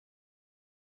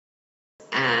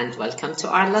and welcome to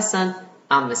our lesson.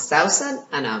 I'm Miss Sawsan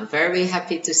and I'm very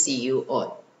happy to see you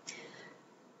all.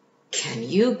 Can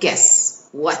you guess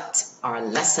what our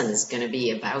lesson is going to be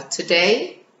about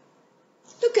today?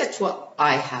 Look at what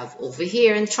I have over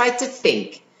here and try to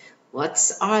think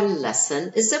what our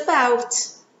lesson is about.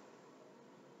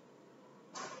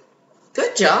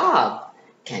 Good job!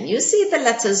 Can you see the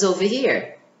letters over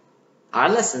here? Our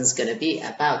lesson is going to be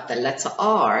about the letter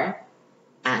R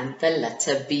and the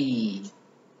letter B.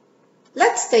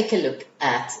 Let's take a look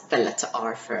at the letter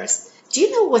R first. Do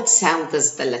you know what sound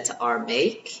does the letter R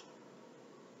make?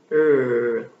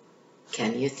 Can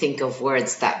you think of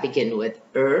words that begin with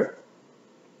Look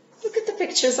at the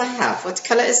pictures I have. What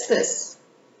color is this?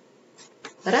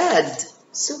 Red.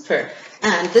 Super.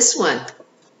 And this one?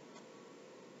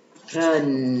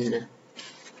 Run.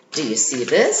 Do you see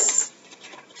this?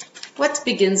 What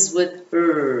begins with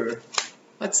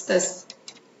What's this?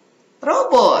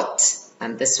 Robot.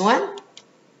 And this one?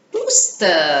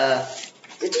 Rooster.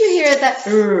 Did you hear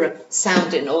that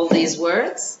sound in all these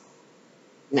words?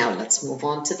 Now let's move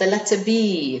on to the letter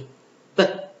B. B.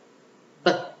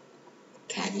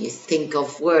 Can you think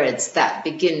of words that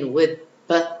begin with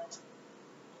B?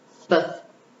 B.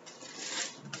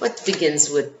 What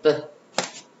begins with B?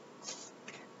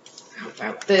 How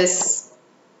about this?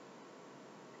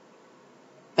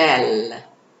 Bell.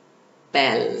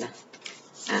 Bell.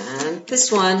 And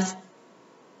this one?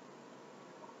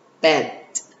 Bed.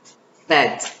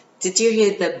 Bed. Did you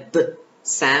hear the B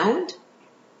sound?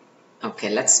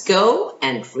 Okay, let's go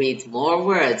and read more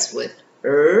words with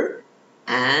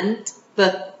and B.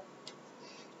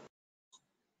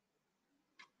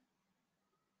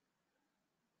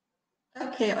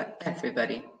 Okay,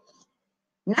 everybody.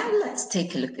 Now let's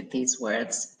take a look at these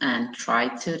words and try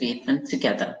to read them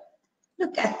together.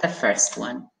 Look at the first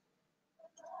one.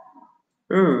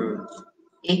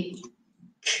 Ik,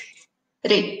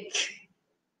 Rick,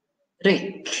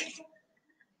 Rick.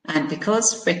 And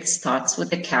because Rick starts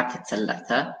with a capital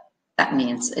letter, that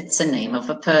means it's a name of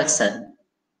a person.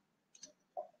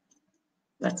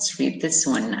 Let's read this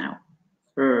one now.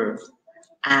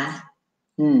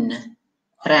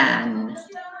 Ran,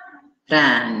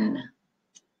 ran.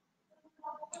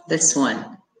 This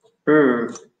one.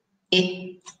 Rip,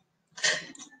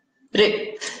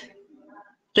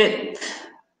 rip.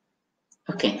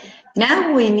 Okay,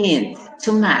 now we need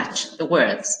to match the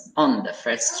words on the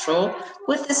first row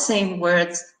with the same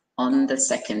words on the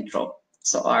second row.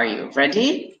 So are you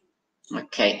ready?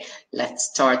 Okay, let's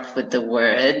start with the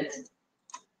word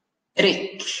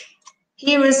Rick.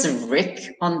 Here is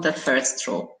Rick on the first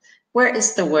row. Where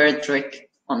is the word Rick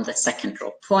on the second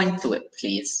row? Point to it,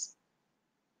 please.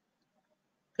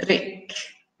 Rick.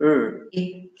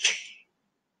 Rick.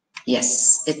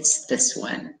 Yes, it's this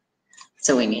one.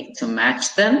 So we need to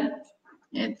match them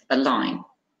in a line.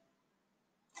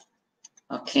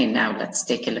 Okay, now let's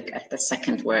take a look at the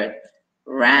second word.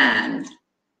 Ran.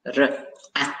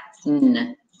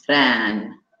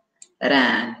 Ran.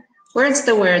 Ran. Where's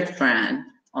the word ran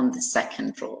on the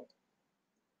second row?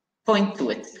 Point to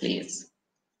it, please.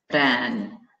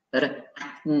 Ran.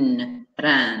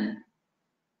 Ran.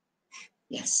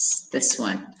 Yes, this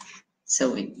one.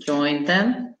 So we join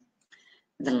them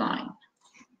in the line.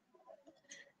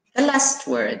 The last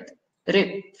word,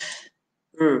 rip.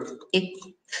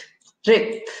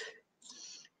 Rip.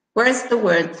 Where's the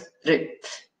word rip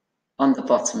on the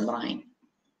bottom line?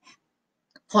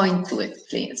 Point to it,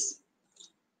 please.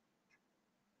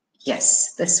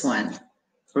 Yes, this one.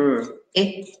 Rip.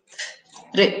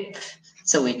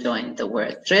 So we join the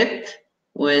word rip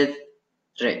with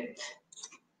rip.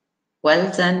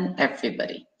 Well done,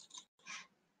 everybody.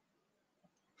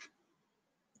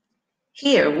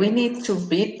 Here we need to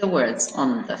read the words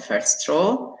on the first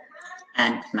row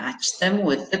and match them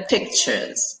with the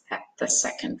pictures at the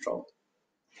second row.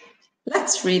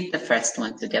 Let's read the first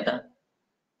one together.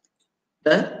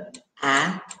 Bat,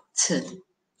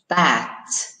 bat,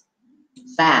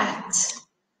 bat.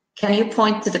 Can you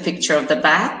point to the picture of the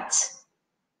bat?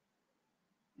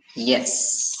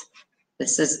 Yes,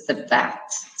 this is the bat.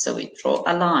 So we draw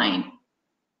a line.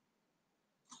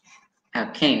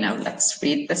 Okay, now let's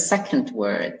read the second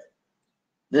word.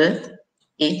 Bit,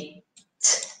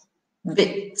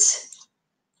 bit,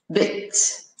 bit.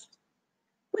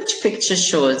 Which picture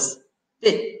shows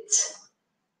bit?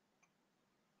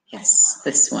 Yes,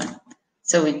 this one.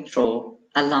 So we draw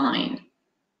a line.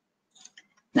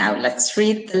 Now let's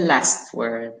read the last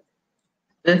word.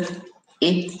 Bin,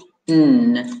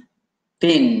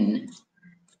 bin,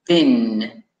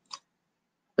 bin.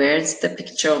 Where's the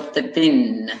picture of the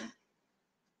bin?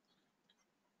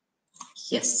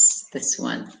 Yes, this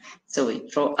one. So we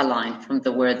draw a line from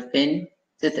the word bin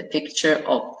to the picture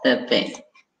of the bin.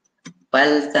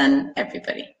 Well done,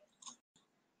 everybody.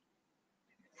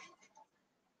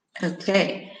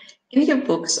 Okay, in your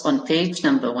books on page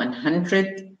number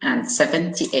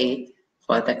 178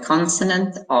 for the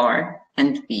consonant R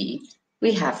and B,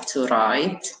 we have to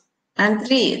write and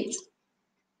read.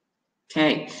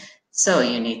 Okay, so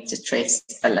you need to trace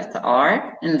the letter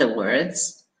R in the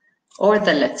words or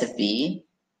the letter B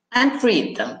and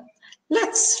read them.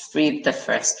 Let's read the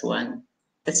first one,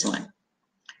 this one.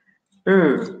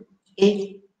 R,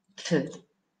 I, P,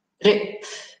 rip,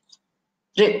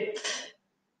 rip.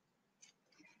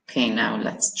 Okay, now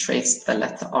let's trace the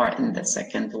letter R in the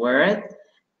second word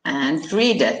and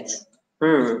read it.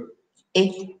 R,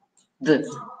 I, B,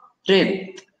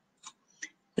 rib,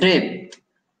 rib.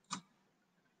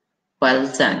 Well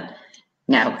done.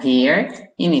 Now here,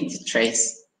 you need to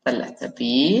trace the letter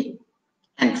B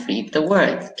and read the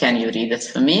word. Can you read it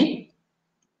for me?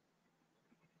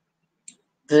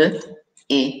 B,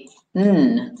 I,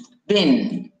 N,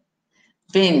 bin,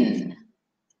 bin.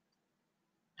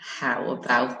 How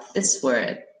about this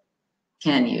word?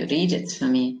 Can you read it for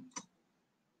me?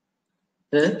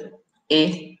 B, I,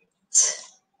 T,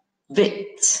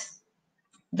 bit,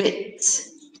 bit.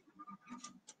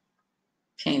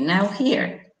 Okay, now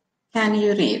here, can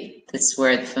you read this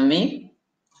word for me?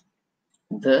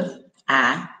 B,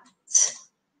 A, T,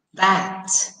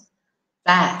 bat,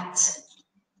 bat.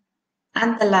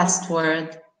 And the last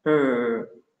word, R,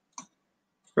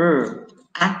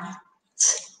 at,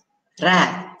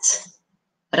 rat,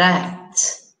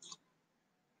 rat.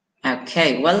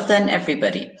 Okay, well done,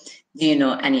 everybody. Do you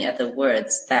know any other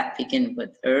words that begin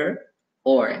with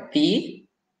or B?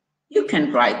 You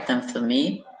can write them for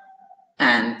me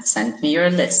and send me your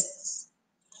lists.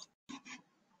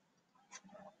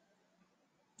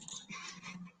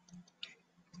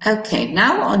 Okay,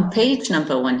 now on page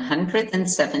number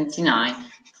 179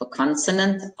 for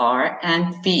consonant R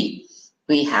and B,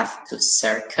 we have to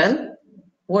circle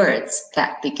words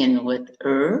that begin with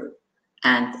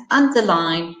and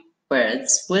underline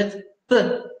words with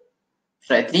B.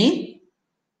 Ready?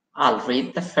 I'll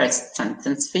read the first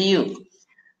sentence for you.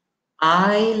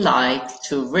 I like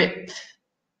to rip.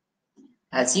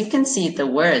 As you can see, the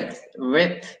word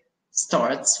rip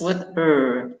starts with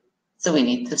so we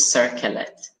need to circle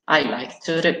it. I like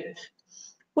to rip.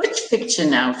 Which picture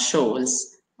now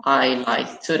shows I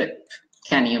like to rip?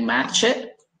 Can you match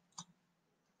it?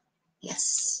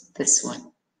 Yes, this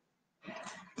one.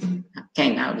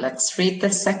 Okay, now let's read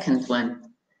the second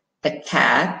one. The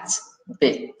cat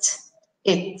bit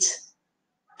it.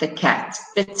 The cat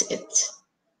bit it.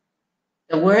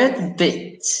 The word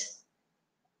bit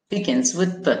begins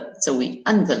with B, so we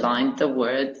underline the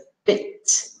word bit.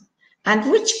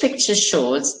 And which picture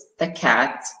shows the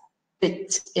cat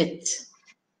bit it?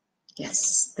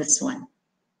 Yes, this one.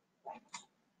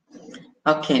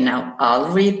 Okay, now I'll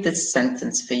read this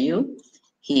sentence for you.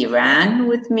 He ran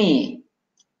with me.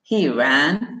 He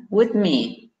ran with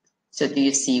me. So do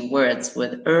you see words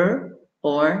with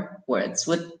or words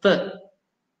with B?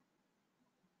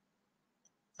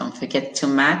 Don't forget to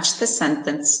match the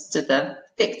sentence to the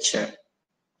picture.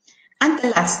 And the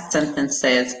last sentence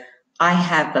says, I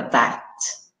have a bat.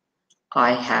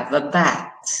 I have a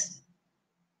bat.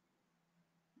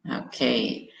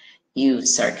 Okay, you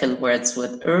circle words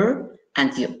with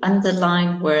and you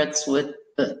underline words with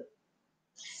B.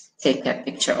 Take a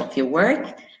picture of your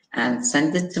work and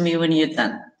send it to me when you're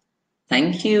done.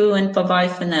 Thank you and bye-bye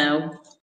for now.